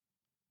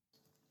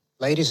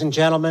Ladies and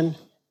gentlemen,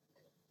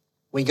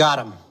 we got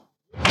him.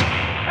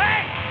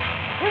 Hey!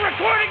 We're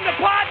recording the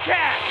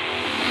podcast!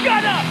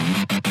 Shut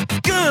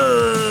up!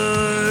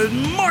 Good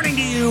morning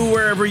to you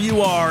wherever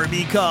you are,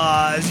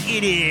 because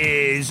it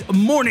is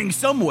morning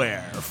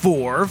somewhere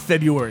for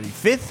February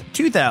 5th,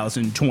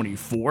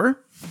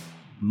 2024.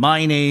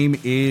 My name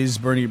is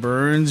Bernie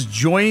Burns.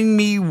 Joining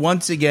me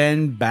once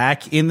again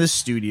back in the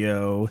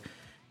studio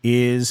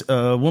is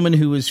a woman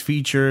who was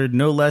featured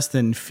no less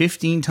than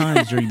 15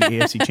 times during the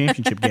AFC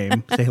Championship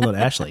game. Say hello to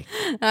Ashley.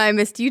 I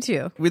missed you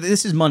too.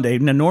 This is Monday.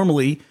 Now,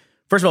 normally,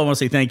 first of all, I want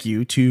to say thank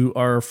you to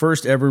our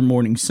first ever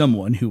morning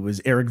someone, who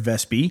was Eric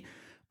Vespi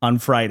on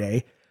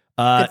Friday.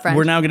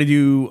 We're now going to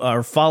do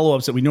our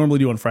follow-ups that we normally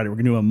do on Friday. We're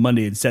going to do on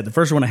Monday instead. The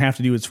first one I have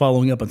to do is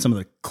following up on some of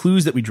the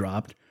clues that we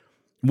dropped.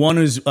 One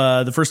is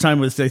the first time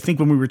was, I think,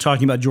 when we were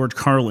talking about George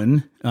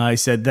Carlin. I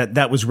said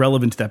that was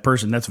relevant to that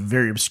person. That's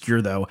very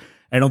obscure, though.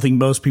 I don't think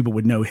most people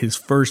would know his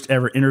first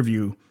ever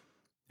interview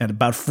at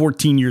about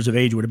 14 years of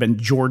age would have been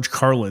George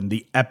Carlin,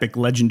 the epic,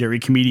 legendary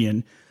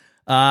comedian.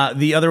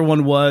 The other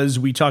one was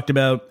we talked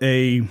about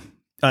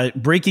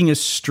breaking a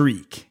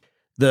streak.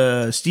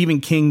 The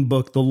Stephen King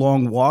book, The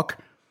Long Walk.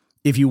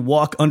 If you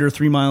walk under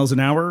 3 miles an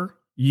hour,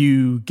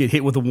 you get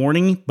hit with a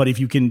warning. But if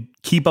you can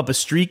keep up a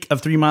streak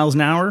of 3 miles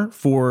an hour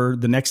for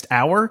the next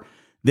hour,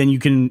 then you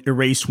can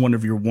erase one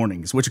of your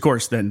warnings, which of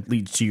course then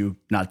leads to you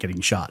not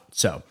getting shot.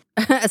 So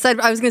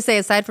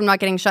aside from not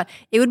getting shot,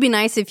 it would be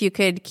nice if you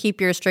could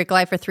keep your streak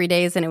alive for 3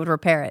 days and it would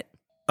repair it.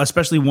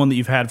 Especially one that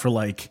you've had for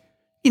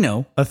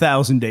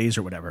 1,000 days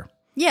or whatever.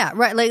 Yeah,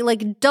 right.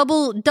 Like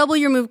double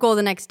your move goal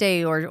the next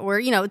day, or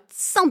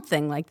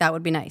something like that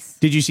would be nice.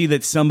 Did you see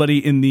that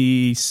somebody in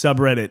the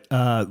subreddit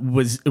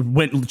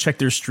went and checked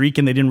their streak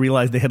and they didn't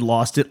realize they had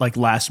lost it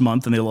last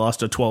month, and they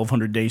lost a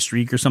 1,200 day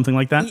streak or something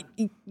like that?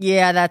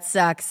 Yeah, that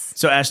sucks.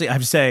 So Ashley, I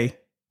have to say,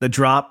 the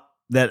drop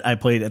that I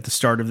played at the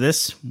start of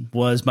this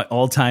was my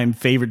all-time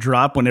favorite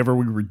drop whenever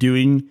we were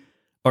doing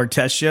our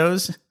test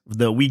shows,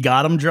 the We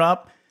Got 'Em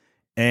drop.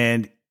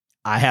 And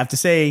I have to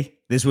say,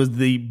 this was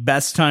the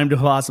best time to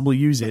possibly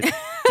use it,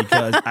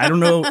 because I don't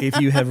know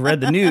if you have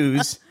read the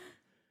news,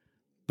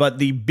 but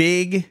the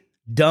big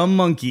dumb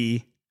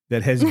monkey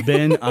that has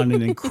been on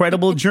an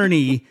incredible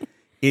journey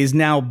is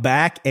now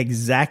back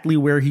exactly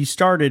where he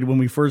started when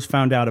we first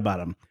found out about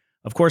him.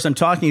 Of course, I'm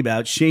talking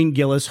about Shane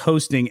Gillis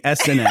hosting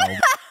SNL.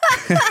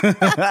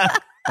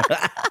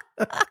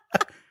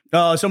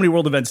 Oh, so many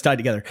world events tied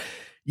together.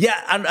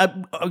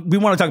 Yeah, we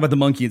want to talk about the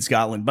monkey in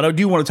Scotland, but I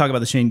do want to talk about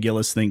the Shane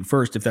Gillis thing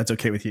first, if that's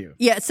okay with you.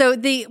 Yeah, so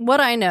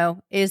what I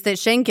know is that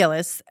Shane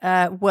Gillis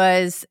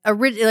was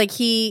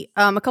he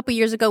a couple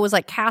years ago was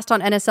cast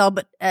on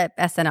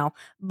SNL,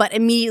 but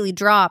immediately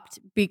dropped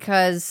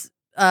because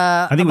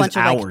I think a it was bunch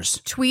of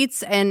hours.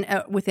 Tweets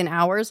and within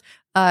hours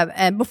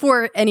and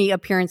before any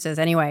appearances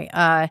anyway.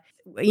 Old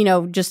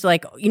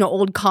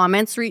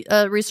comments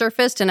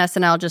resurfaced, and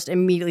SNL just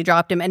immediately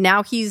dropped him, and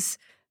now he's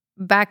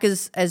back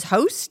as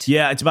host.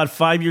 Yeah, it's about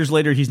 5 years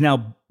later. He's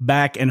now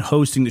back and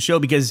hosting the show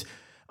because,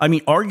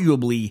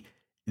 arguably,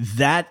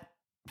 that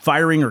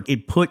firing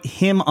it put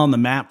him on the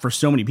map for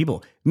so many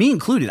people, me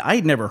included. I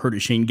had never heard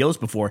of Shane Gillis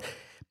before,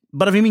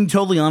 but if I'm being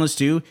totally honest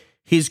too,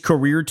 his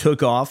career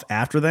took off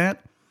after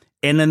that,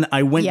 and then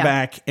I went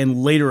back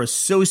and later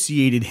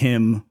associated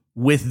him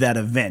with that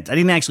event. I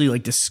didn't actually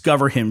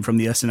discover him from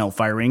the SNL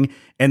firing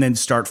and then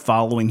start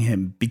following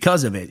him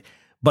because of it.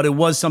 But it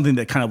was something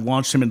that kind of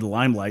launched him into the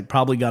limelight,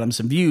 probably got him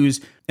some views.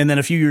 And then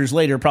a few years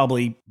later,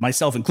 probably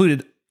myself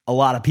included, a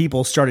lot of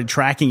people started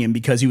tracking him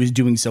because he was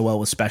doing so well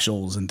with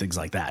specials and things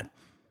like that.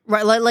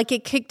 Right, like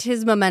it kicked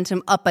his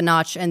momentum up a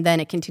notch, and then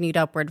it continued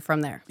upward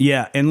from there.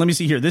 Yeah, and let me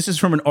see here. This is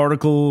from an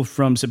article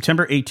from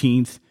September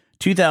 18th,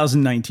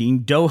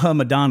 2019. Doha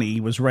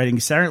Madani was writing,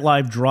 Saturday Night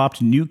Live dropped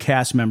new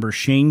cast member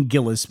Shane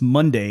Gillis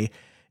Monday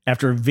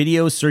after a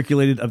video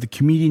circulated of the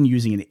comedian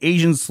using an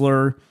Asian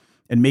slur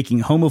and making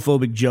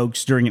homophobic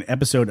jokes during an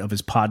episode of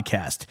his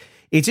podcast.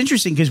 It's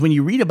interesting because when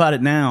you read about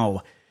it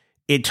now,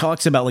 it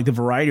talks about the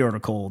Variety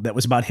article that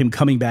was about him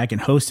coming back and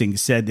hosting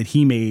said that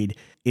he made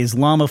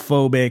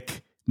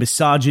Islamophobic,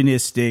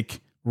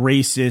 misogynistic,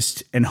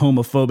 racist, and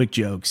homophobic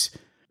jokes.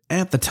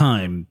 At the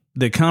time,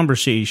 the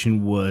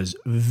conversation was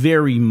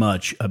very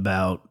much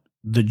about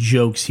the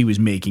jokes he was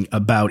making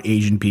about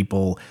Asian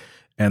people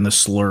and the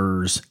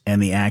slurs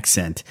and the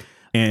accent.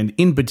 And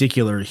in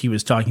particular, he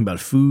was talking about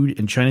food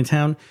in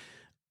Chinatown.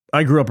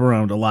 I grew up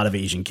around a lot of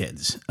Asian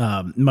kids.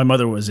 My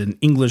mother was an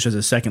English as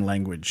a second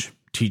language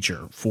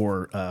teacher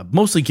for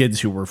mostly kids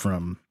who were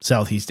from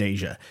Southeast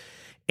Asia.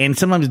 And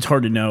sometimes it's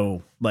hard to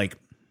know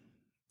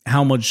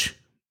how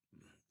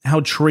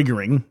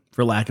triggering,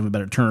 for lack of a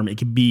better term, it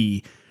could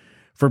be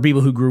for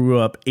people who grew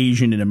up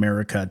Asian in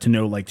America to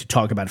know, to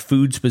talk about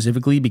food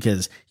specifically,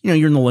 because, you're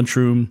in the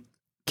lunchroom,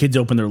 kids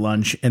open their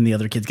lunch and the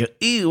other kids go,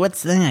 ew,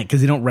 what's that?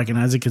 Because they don't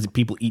recognize it because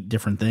people eat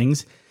different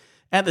things.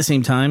 At the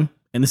same time,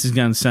 and this is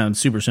going to sound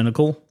super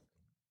cynical,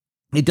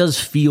 it does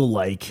feel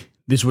like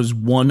this was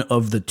one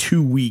of the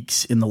 2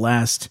 weeks in the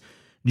last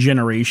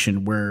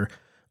generation where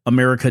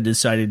America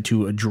decided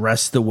to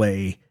address the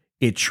way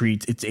it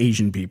treats its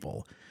Asian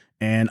people.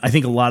 And I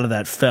think a lot of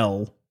that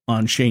fell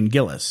on Shane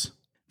Gillis.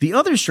 The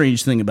other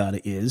strange thing about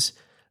it is,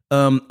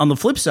 on the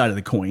flip side of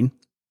the coin,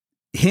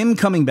 him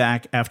coming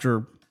back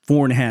after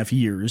 4.5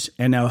 years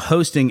and now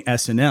hosting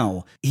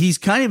SNL, he's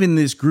kind of in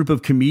this group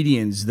of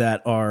comedians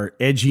that are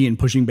edgy and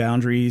pushing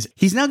boundaries.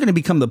 He's now going to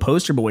become the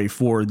poster boy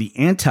for the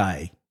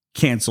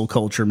anti-cancel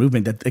culture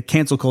movement, that the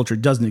cancel culture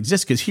doesn't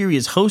exist, because here he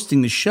is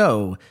hosting the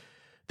show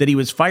that he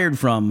was fired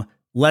from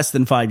less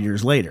than 5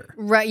 years later.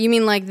 Right. You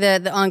mean like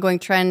the ongoing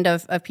trend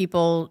of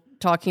people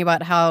talking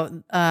about how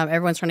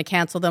everyone's trying to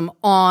cancel them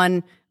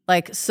on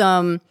like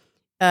some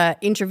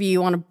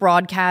interview on a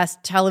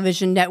broadcast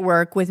television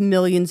network with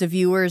millions of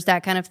viewers,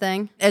 that kind of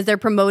thing, as they're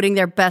promoting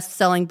their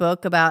best-selling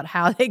book about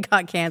how they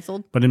got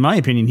canceled. But in my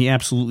opinion, he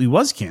absolutely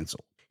was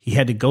canceled. He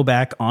had to go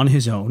back on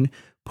his own,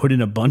 put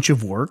in a bunch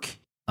of work.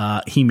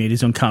 He made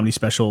his own comedy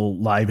special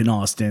live in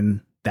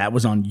Austin. That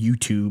was on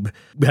YouTube.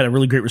 We had a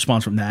really great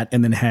response from that,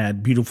 and then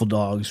had Beautiful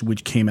Dogs,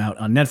 which came out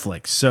on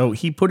Netflix. So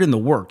he put in the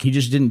work. He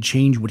just didn't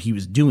change what he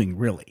was doing,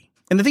 really.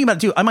 And the thing about it,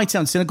 too, I might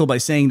sound cynical by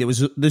saying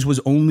that this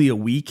was only a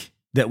week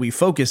that we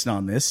focused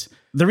on this.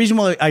 The reason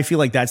why I feel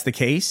like that's the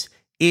case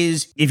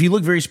is if you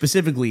look very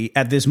specifically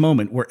at this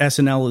moment where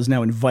SNL is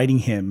now inviting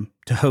him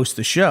to host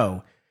the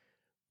show,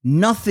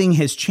 nothing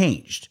has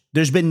changed.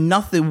 There's been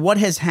nothing. What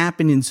has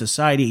happened in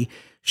society?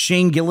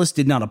 Shane Gillis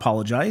did not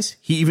apologize.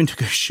 He even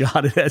took a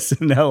shot at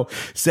SNL,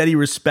 said he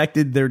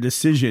respected their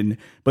decision,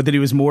 but that he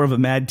was more of a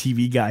Mad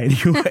TV guy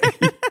anyway.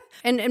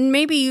 And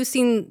maybe you've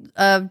seen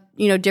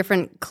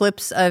different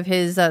clips of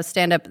his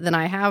stand-up than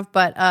I have,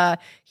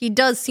 but he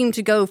does seem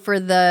to go for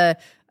the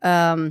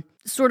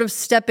sort of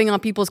stepping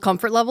on people's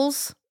comfort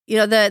levels. You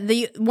know,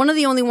 the one of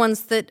the only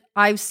ones that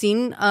I've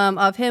seen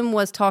of him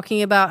was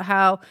talking about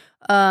how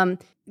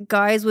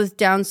guys with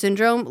Down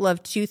syndrome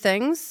love two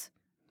things: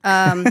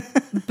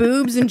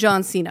 boobs and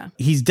John Cena.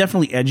 He's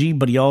definitely edgy,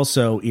 but he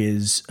also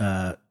is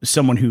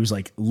someone who's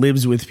like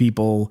lives with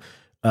people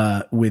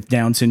with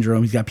Down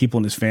syndrome. He's got people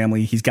in his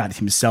family. He's got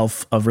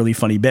himself a really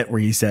funny bit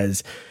where he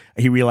says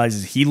he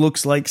realizes he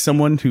looks like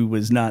someone who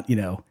was not,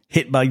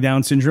 hit by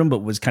Down syndrome, but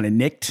was kind of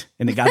nicked,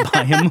 and it got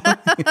by him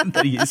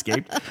that he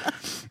escaped.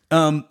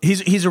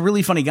 He's a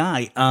really funny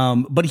guy,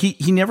 but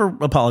he never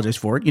apologized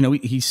for it.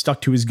 He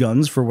stuck to his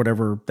guns for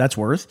whatever that's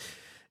worth.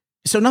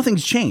 So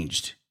nothing's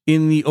changed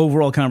in the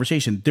overall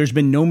conversation. There's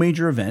been no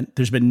major event.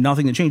 There's been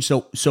nothing that changed.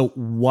 So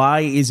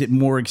why is it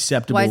more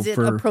acceptable? Why is it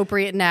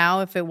appropriate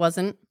now if it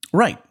wasn't?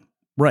 Right.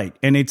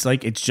 And it's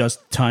like, it's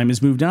just time has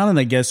moved on, and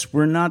I guess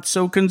we're not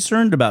so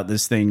concerned about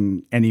this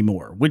thing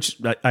anymore, which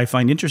I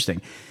find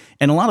interesting.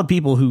 And a lot of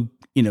people who,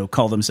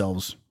 call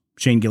themselves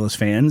Shane Gillis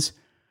fans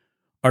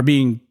are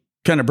being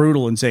kind of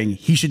brutal and saying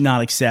he should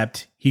not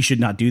accept, he should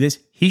not do this.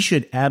 He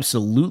should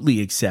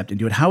absolutely accept and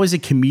do it. How as a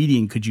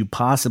comedian could you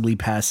possibly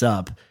pass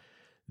up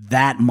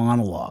that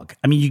monologue?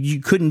 I mean,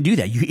 you couldn't do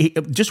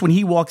that. Just when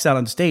he walks out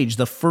on stage,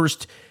 the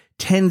first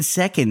 10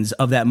 seconds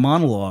of that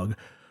monologue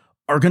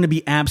are going to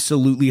be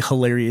absolutely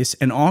hilarious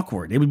and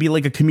awkward. It would be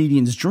like a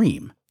comedian's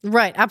dream.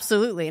 Right,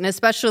 absolutely. And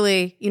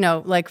especially,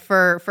 like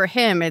for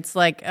him, it's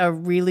like a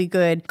really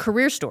good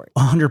career story.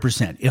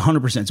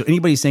 100%. So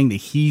anybody saying that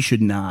he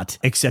should not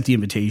accept the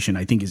invitation,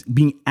 I think is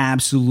being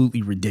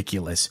absolutely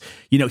ridiculous.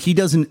 He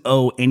doesn't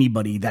owe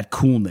anybody that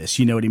coolness,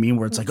 you know what I mean?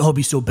 Where it's like, oh, it'd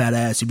be so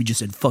badass if he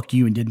just said fuck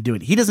you and didn't do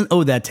it. He doesn't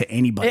owe that to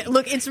anybody.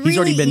 It's really He's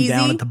already been easy.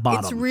 down at the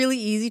bottom. It's really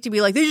easy to be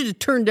like, they should just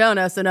turn down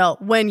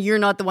SNL when you're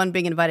not the one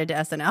being invited to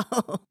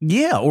SNL.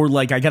 Yeah, or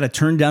like I got to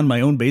turn down my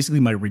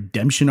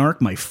redemption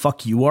arc, my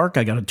fuck you arc.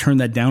 I got to turn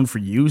that down for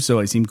you so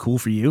I seem cool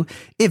for you.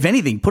 If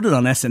anything, put it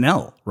on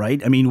SNL,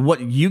 right? I mean,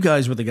 what you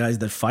guys were the guys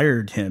that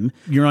fired him.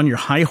 You're on your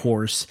high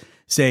horse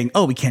saying,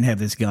 oh, we can't have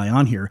this guy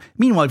on here.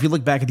 Meanwhile, if you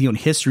look back at the own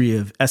history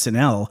of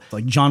SNL,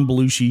 like John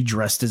Belushi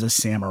dressed as a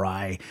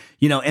samurai,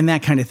 and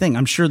that kind of thing,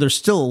 I'm sure they're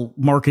still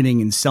marketing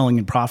and selling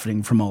and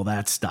profiting from all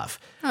that stuff.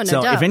 Oh, no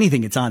so doubt. If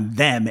anything, it's on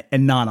them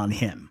and not on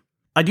him.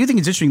 I do think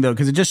it's interesting, though,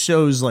 because it just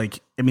shows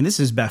this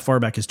is far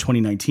back as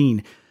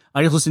 2019.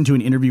 I just listened to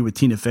an interview with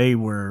Tina Fey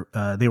where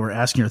they were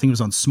asking her, I think it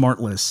was on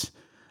Smartless.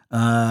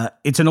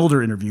 It's an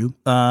older interview,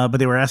 but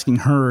they were asking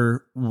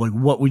her, like,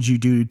 what would you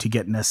do to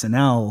get an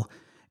SNL?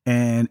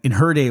 And in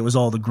her day, it was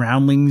all the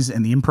groundlings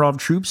and the improv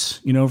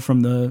troops, from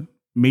the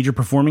major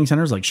performing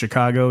centers like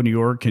Chicago, New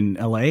York, and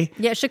LA.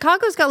 Yeah,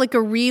 Chicago's got like a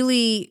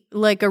really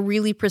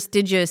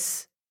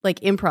prestigious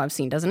improv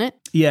scene, doesn't it?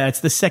 Yeah,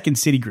 it's the Second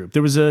City Group.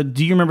 There was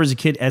do you remember as a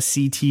kid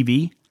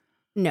SCTV?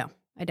 No,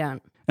 I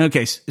don't.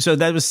 Okay, so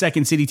that was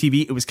Second City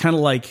TV. It was kind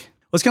of like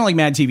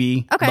Mad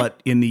TV, okay, but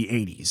in the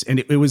 80s. And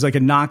it was like a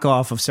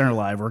knockoff of Saturday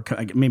Night Live, or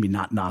maybe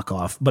not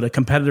knockoff, but a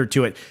competitor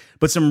to it.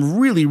 But some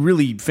really,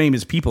 really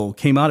famous people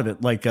came out of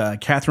it, like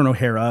Catherine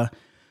O'Hara,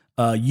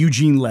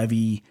 Eugene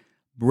Levy,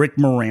 Rick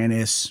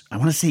Moranis. I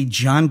want to say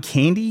John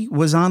Candy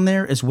was on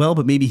there as well,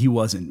 but maybe he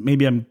wasn't.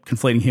 Maybe I'm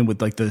conflating him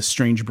with like the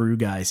Strange Brew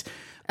guys.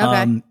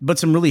 Okay. But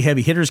some really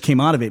heavy hitters came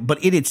out of it,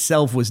 but it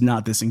itself was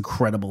not this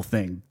incredible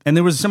thing. And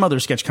there was some other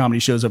sketch comedy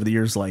shows over the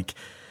years, like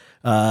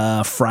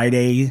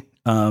Friday,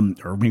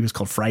 or maybe it was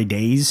called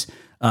Fridays,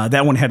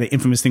 That one had an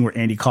infamous thing where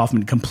Andy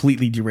Kaufman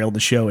completely derailed the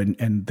show,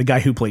 and the guy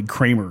who played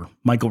Kramer,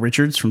 Michael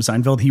Richards from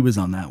Seinfeld, he was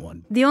on that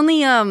one. The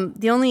only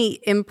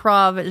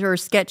improv or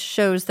sketch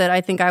shows that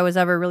I think I was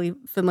ever really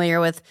familiar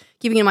with,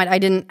 keeping in mind I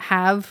didn't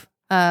have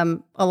a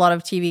lot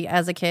of TV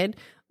as a kid,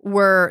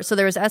 so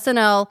there was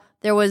SNL,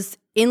 there was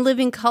In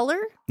Living Color.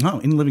 Oh,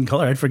 In Living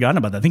Color. I'd forgotten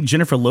about that. I think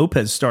Jennifer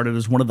Lopez started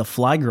as one of the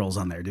Fly Girls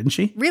on there, didn't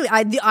she? Really?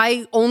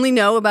 I only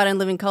know about In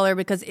Living Color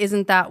because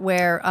isn't that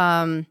where,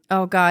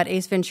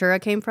 Ace Ventura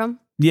came from?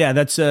 Yeah,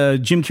 that's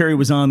Jim Carrey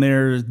was on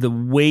there. The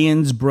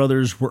Wayans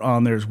brothers were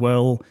on there as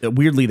well.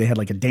 Weirdly, they had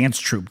like a dance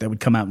troupe that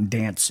would come out and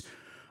dance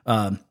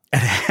at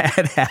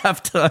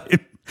halftime.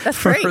 That's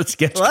for great. a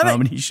sketch Love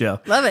comedy it. show.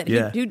 Love it.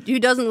 Yeah. Who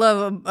doesn't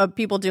love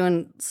people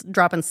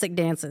dropping sick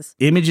dances?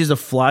 Images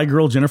of Fly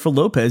Girl Jennifer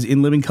Lopez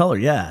in Living Color.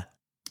 Yeah.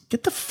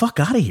 Get the fuck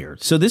out of here.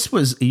 So this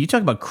was, you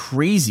talk about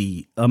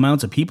crazy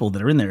amounts of people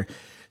that are in there.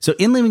 So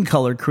In Living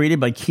Color, created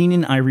by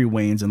Keenan Ivory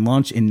Wayans and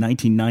launched in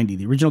 1990.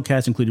 The original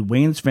cast included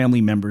Wayans family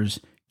members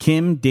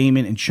Kim,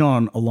 Damon, and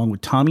Sean, along with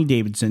Tommy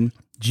Davidson,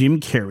 Jim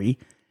Carrey,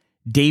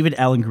 David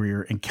Alan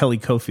Grier, and Kelly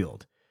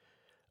Cofield.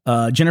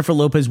 Jennifer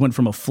Lopez went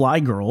from a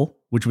Fly Girl,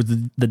 which was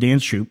the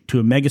dance troupe,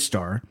 to a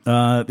megastar.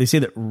 They say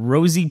that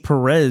Rosie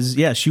Perez,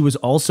 she was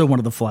also one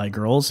of the Fly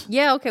Girls.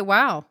 Yeah, okay,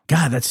 wow.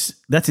 God,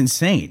 that's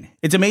insane.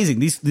 It's amazing.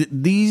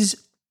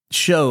 These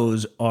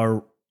shows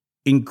are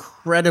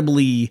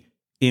incredibly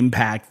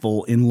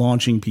impactful in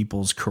launching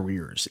people's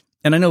careers.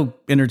 And I know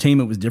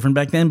entertainment was different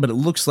back then, but it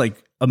looks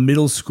like a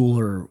middle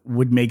schooler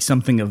would make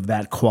something of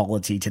that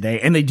quality today.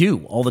 And they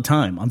do all the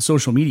time on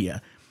social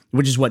media,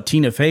 which is what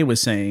Tina Fey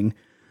was saying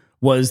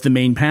was the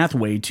main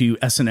pathway to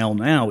SNL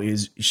now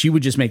is she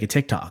would just make a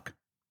TikTok.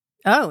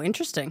 Oh,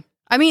 interesting.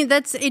 I mean,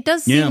 it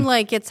does seem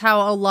like it's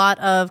how a lot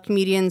of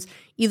comedians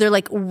either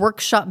like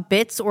workshop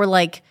bits or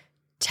like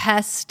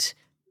test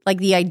like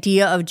the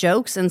idea of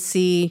jokes and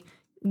see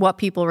what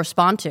people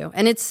respond to.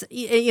 And it's,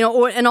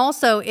 and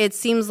also it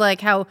seems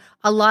like how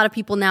a lot of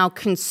people now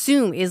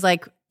consume is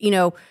like,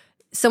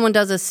 someone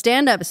does a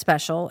stand-up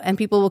special and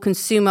people will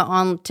consume it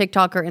on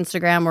TikTok or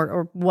Instagram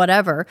or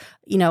whatever,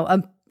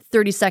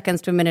 30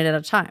 seconds to a minute at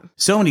a time.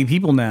 So many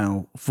people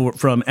now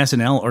from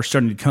SNL are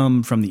starting to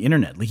come from the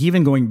internet. Like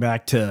even going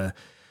back to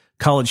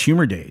College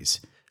Humor days,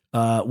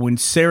 when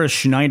Sarah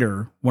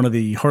Schneider, one of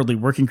the Hardly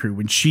Working crew,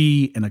 when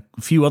she and a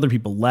few other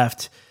people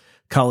left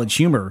College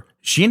Humor,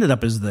 she ended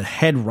up as the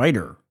head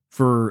writer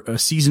for a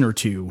season or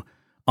two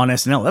on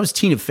SNL. That was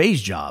Tina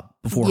Fey's job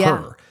before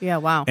her. Yeah,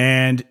 wow.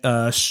 And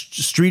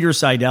Streeter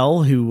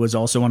Seidel, who was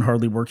also on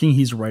Hardly Working,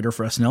 he's a writer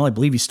for SNL. I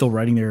believe he's still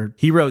writing there.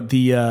 He wrote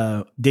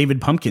the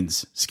David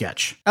Pumpkins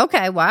sketch.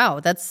 Okay, wow.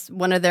 That's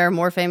one of their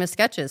more famous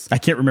sketches. I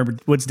can't remember.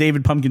 What's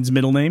David Pumpkin's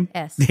middle name?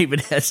 S.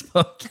 David S.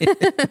 Pumpkin.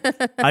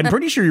 I'm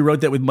pretty sure he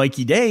wrote that with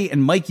Mikey Day.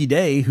 And Mikey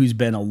Day, who's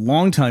been a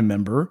longtime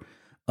member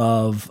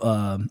of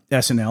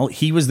SNL,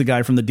 he was the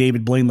guy from the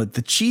David Blaine, the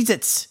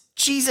Cheez-Its.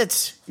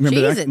 Cheez-Its.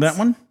 Remember that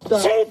one?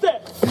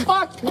 Cheez-Its!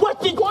 What?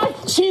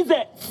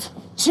 Cheez-Its!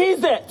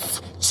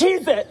 Cheez-Its!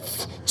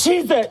 Cheez-Its!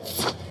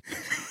 Cheez-Its!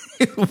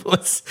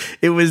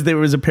 There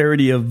was a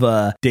parody of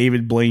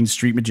David Blaine's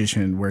Street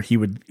Magician where he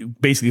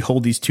would basically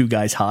hold these two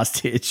guys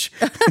hostage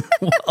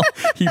while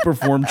he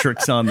performed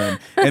tricks on them,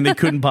 and they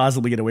couldn't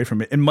possibly get away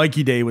from it. And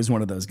Mikey Day was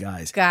one of those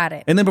guys. Got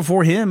it. And then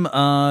before him,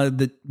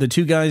 the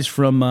two guys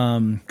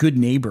from Good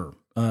Neighbor,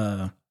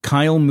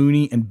 Kyle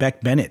Mooney and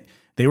Beck Bennett,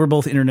 they were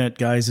both internet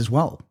guys as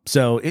well.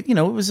 So it's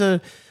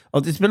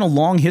been a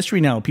long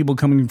history now. People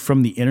coming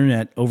from the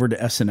internet over to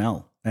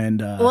SNL, and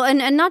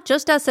not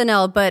just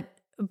SNL,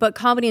 but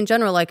comedy in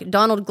general. Like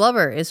Donald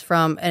Glover is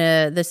from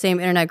the same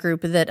internet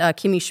group that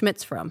Kimmy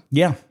Schmidt's from.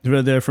 Yeah,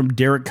 they're from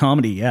Derek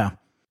Comedy. Yeah,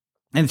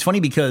 and it's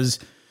funny because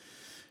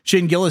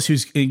Shane Gillis,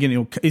 who's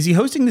is he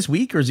hosting this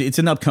week or it's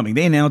an upcoming?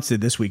 They announced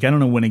it this week. I don't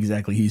know when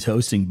exactly he's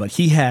hosting, but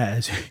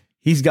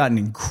he's got an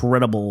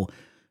incredible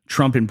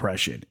Trump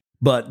impression.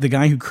 But the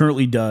guy who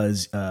currently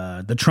does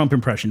the Trump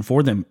impression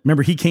for them,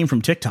 remember, he came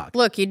from TikTok.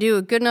 Look, you do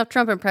a good enough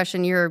Trump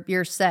impression,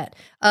 you're set.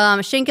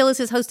 Shane Gillis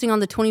is hosting on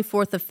the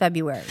 24th of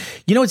February.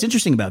 You know what's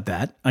interesting about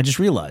that? I just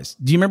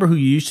realized. Do you remember who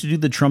used to do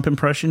the Trump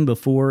impression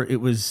before it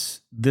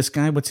was this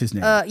guy? What's his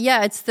name?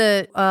 Yeah, it's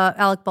the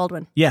Alec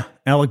Baldwin. Yeah,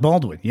 Alec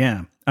Baldwin,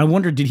 yeah. I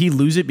wonder, did he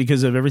lose it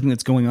because of everything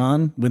that's going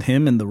on with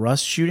him and the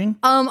Rust shooting?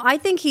 I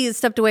think he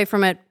stepped away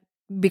from it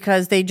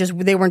because they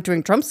weren't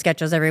doing Trump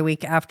sketches every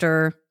week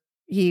after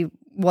he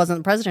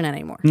wasn't president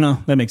anymore.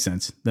 No, that makes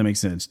sense.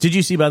 Did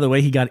you see, by the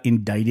way, he got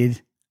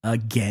indicted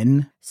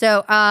again?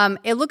 So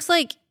it looks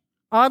like,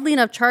 oddly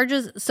enough,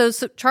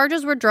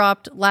 charges were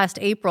dropped last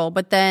April,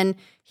 but then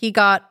he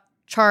got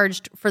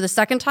charged for the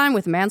second time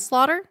with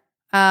manslaughter,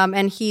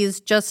 and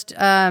he's just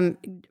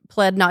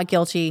pled not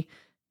guilty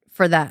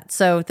for that.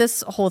 So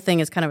this whole thing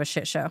is kind of a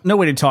shit show. No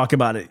way to talk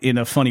about it in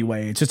a funny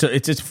way. It's just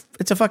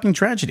it's a fucking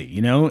tragedy,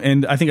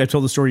 And I think I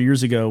told the story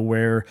years ago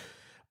where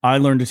I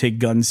learned to take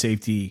gun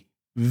safety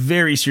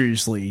very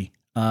seriously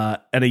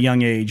at a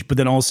young age, but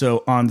then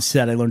also on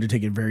set, I learned to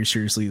take it very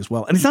seriously as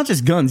well. And it's not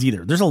just guns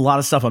either. There's a lot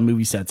of stuff on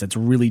movie sets that's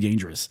really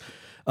dangerous.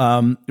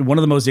 One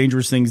of the most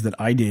dangerous things that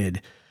I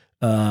did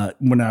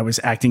when I was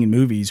acting in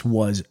movies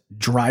was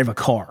drive a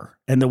car.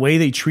 And the way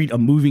they treat a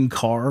moving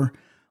car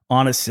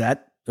on a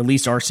set, at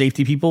least our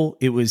safety people,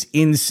 it was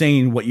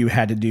insane what you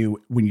had to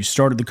do when you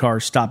started the car,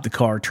 stopped the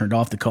car, turned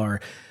off the car.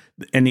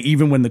 And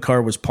even when the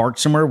car was parked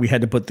somewhere, we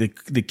had to put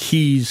the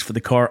keys for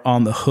the car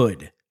on the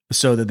hood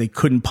so that they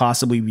couldn't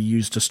possibly be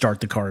used to start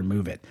the car and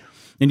move it.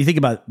 And you think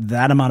about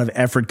that amount of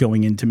effort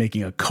going into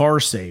making a car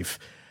safe.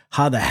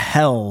 How the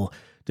hell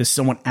does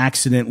someone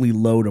accidentally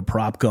load a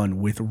prop gun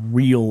with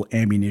real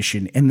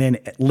ammunition and then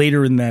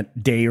later in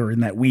that day or in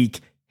that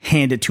week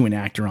hand it to an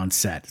actor on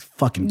set? It's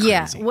fucking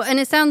crazy. Yeah. Well, and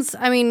it sounds,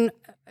 I mean,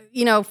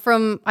 you know,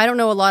 I don't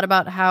know a lot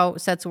about how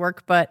sets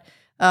work, but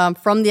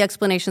from the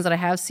explanations that I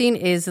have seen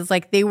is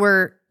like they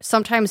were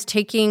sometimes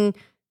taking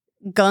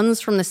guns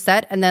from the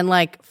set and then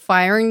like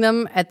firing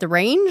them at the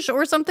range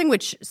or something,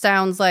 which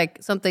sounds like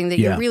something that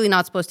you're really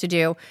not supposed to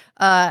do.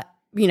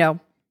 You know,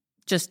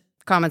 just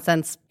common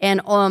sense. And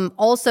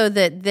also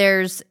that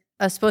there's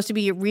supposed to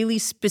be really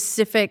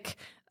specific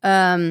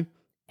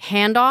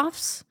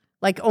handoffs.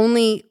 Like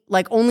only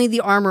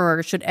the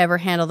armorer should ever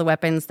handle the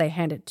weapons. They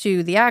hand it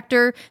to the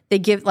actor. They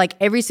give, like,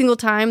 every single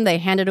time they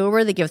hand it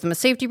over, they give them a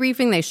safety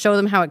briefing. They show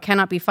them how it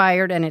cannot be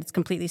fired and it's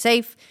completely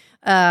safe.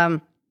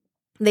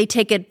 They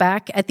take it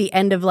back at the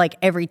end of like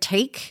every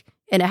take,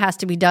 and it has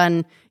to be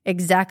done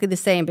exactly the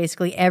same,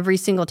 basically every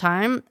single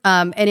time.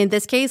 And in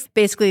this case,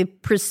 basically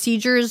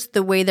procedures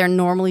the way they're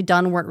normally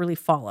done weren't really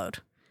followed.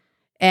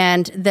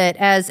 And that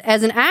as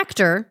an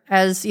actor,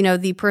 as you know,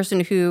 the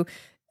person who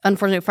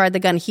unfortunately fired the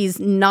gun, he's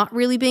not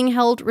really being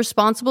held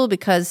responsible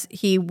because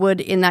he would,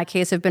 in that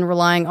case, have been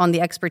relying on the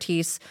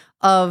expertise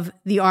of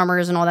the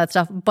armorers and all that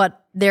stuff.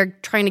 But they're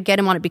trying to get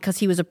him on it because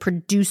he was a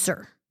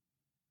producer.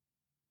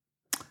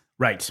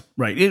 Right.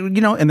 You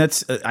know, and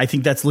that's, I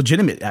think that's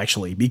legitimate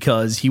actually,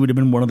 because he would have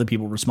been one of the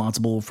people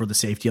responsible for the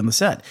safety on the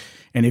set.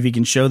 And if he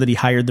can show that he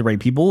hired the right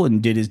people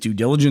and did his due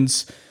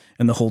diligence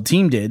and the whole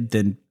team did,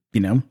 then,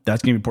 you know,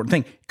 that's going to be an important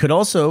thing. Could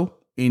also,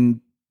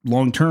 in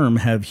long term,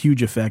 have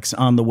huge effects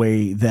on the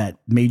way that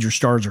major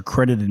stars are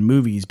credited in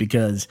movies,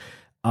 because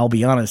I'll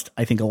be honest,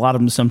 I think a lot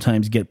of them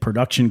sometimes get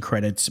production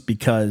credits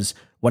because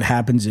what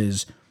happens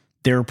is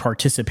their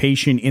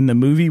participation in the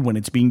movie when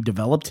it's being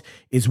developed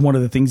is one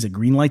of the things that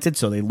greenlights it.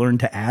 So they learn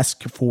to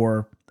ask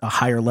for a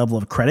higher level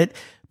of credit,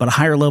 but a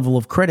higher level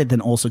of credit then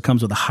also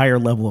comes with a higher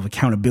level of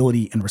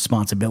accountability and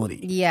responsibility.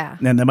 Yeah.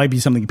 And that might be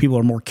something people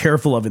are more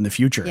careful of in the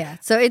future. Yeah.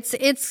 So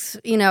it's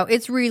you know,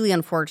 it's really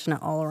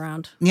unfortunate all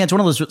around. Yeah. It's one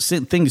of those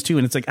things too.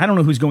 And it's like, I don't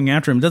know who's going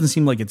after him. It doesn't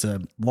seem like it's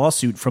a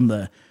lawsuit from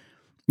the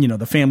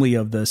family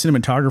of the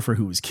cinematographer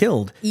who was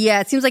killed. Yeah.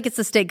 It seems like it's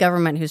the state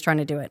government who's trying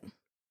to do it,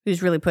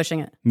 who's really pushing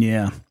it.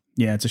 Yeah.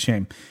 Yeah, it's a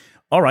shame.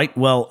 All right.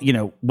 Well, you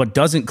know, what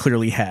doesn't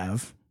clearly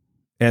have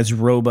as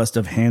robust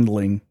of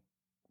handling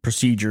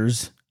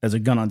procedures as a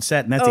gun on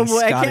set, and that's a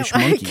Scottish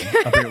monkey.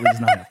 Apparently does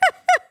not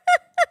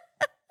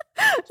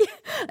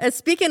have.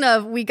 Speaking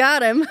of, we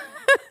got him.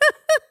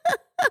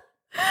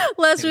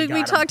 Last week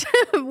we talked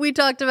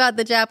about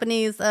the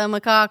Japanese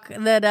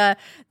macaque that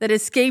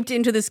escaped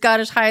into the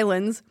Scottish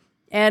Highlands.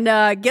 And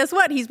guess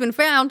what? He's been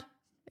found.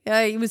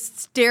 He was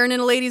staring in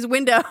a lady's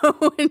window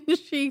when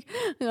she...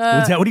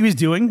 was that what he was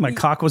doing? My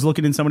cock was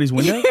looking in somebody's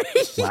window?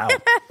 Wow.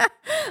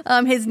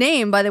 His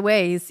name, by the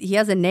way, he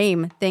has a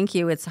name. Thank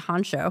you. It's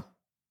Hanshu.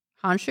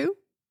 Hanshu?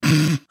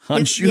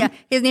 Hanshu?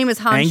 His name is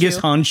Hanshu. Angus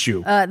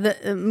Hanshu.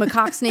 The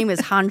macaque's name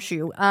is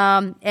Hanshu.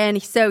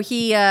 And so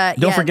he...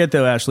 Don't forget,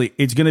 though, Ashley,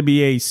 it's going to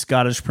be a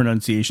Scottish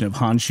pronunciation of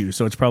Hanshu,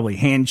 so it's probably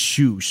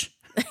Hanshu.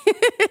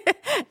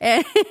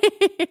 And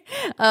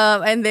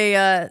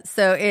they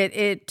so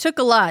it took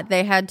a lot.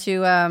 They had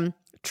to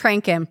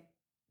trank him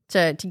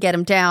to get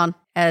him down,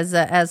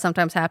 as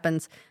sometimes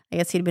happens. I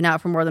guess he'd been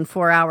out for more than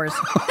 4 hours.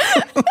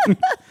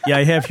 Yeah,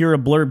 I have here a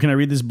blurb. Can I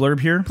read this blurb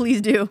here?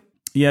 Please do.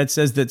 Yeah, it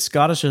says that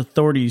Scottish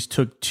authorities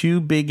took 2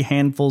 big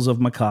handfuls of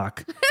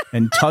macaque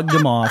and tugged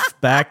him off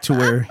back to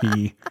where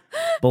he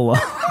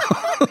belonged.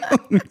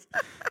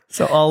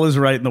 So all is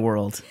right in the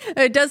world.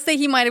 It does say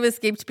he might have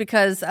escaped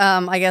because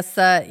I guess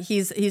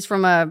he's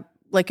from a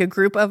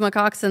group of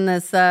macaques in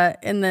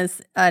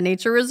this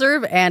nature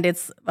reserve, and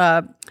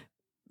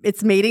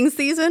it's mating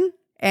season,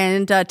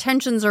 and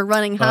tensions are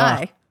running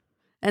high,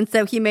 and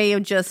so he may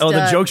have just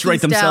the jokes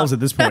write themselves at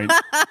this point.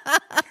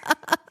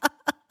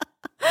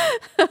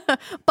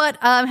 But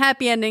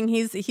happy ending.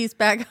 He's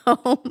back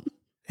home.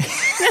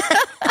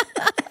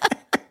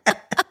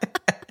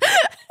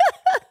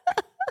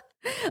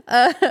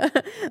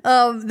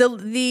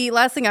 The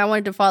last thing I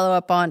wanted to follow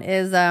up on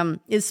is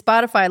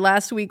Spotify.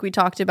 Last week we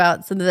talked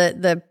about some of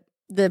the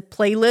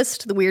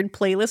playlist, the weird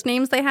playlist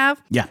names they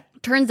have. Yeah.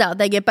 Turns out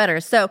they get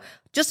better. So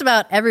just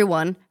about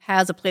everyone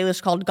has a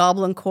playlist called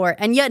Goblin Core,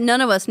 and yet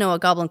none of us know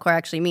what Goblin Core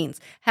actually means.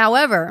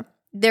 However,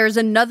 there's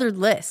another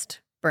list,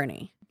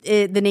 Burnie.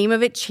 The name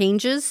of it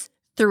changes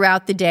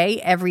throughout the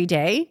day, every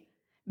day,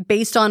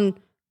 based on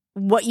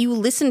what you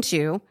listen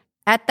to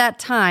at that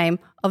time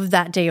of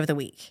that day of the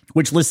week.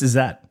 Which list is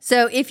that?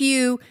 So if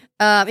you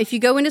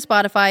go into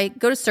Spotify,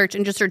 go to search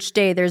and just search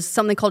day, there's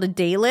something called a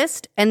day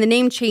list, and the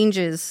name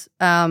changes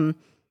throughout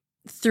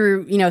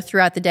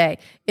the day.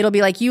 It'll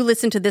be like, you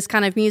listen to this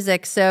kind of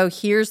music, so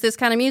here's this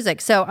kind of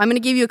music. So I'm going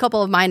to give you a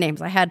couple of my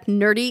names. I had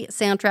Nerdy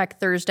Soundtrack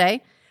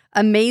Thursday,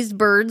 Amazed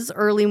Birds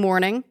Early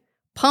Morning,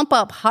 Pump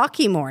Up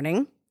Hockey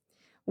Morning,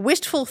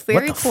 Wistful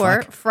Fairy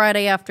Core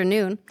Friday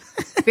Afternoon,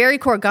 Fairy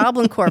Core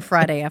Goblin Core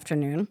Friday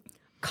Afternoon,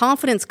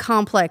 Confidence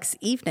Complex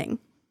Evening,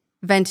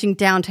 Venting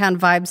Downtown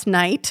Vibes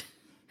Night.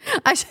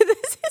 Actually,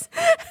 this is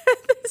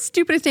the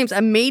stupidest names.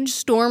 A Mage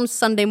Storm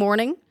Sunday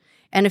Morning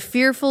and a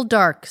Fearful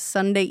Dark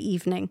Sunday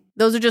Evening.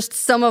 Those are just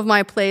some of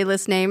my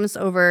playlist names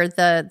over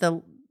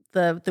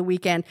the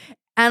weekend.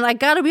 And I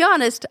gotta be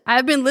honest,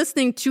 I've been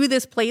listening to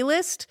this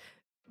playlist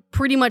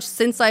pretty much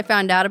since I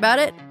found out about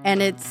it,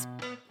 and it's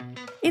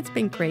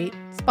been great.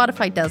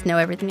 Spotify does know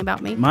everything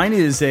about me. Mine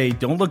is a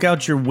don't look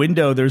out your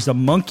window, there's a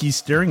monkey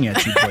staring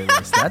at you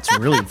playlist. That's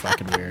really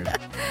fucking weird.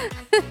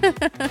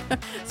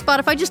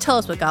 Spotify, just tell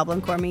us what Goblin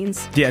Core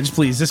means. Yeah,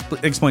 just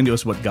explain to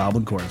us what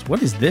Goblin Core is.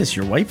 What is this?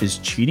 Your wife is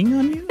cheating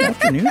on you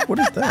afternoon? What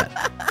is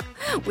that?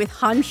 With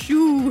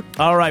Hanshu.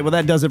 All right, well,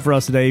 that does it for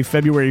us today,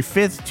 February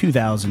 5th,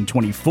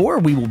 2024.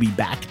 We will be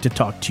back to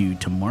talk to you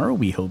tomorrow.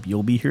 We hope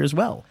you'll be here as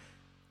well.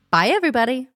 Bye, everybody.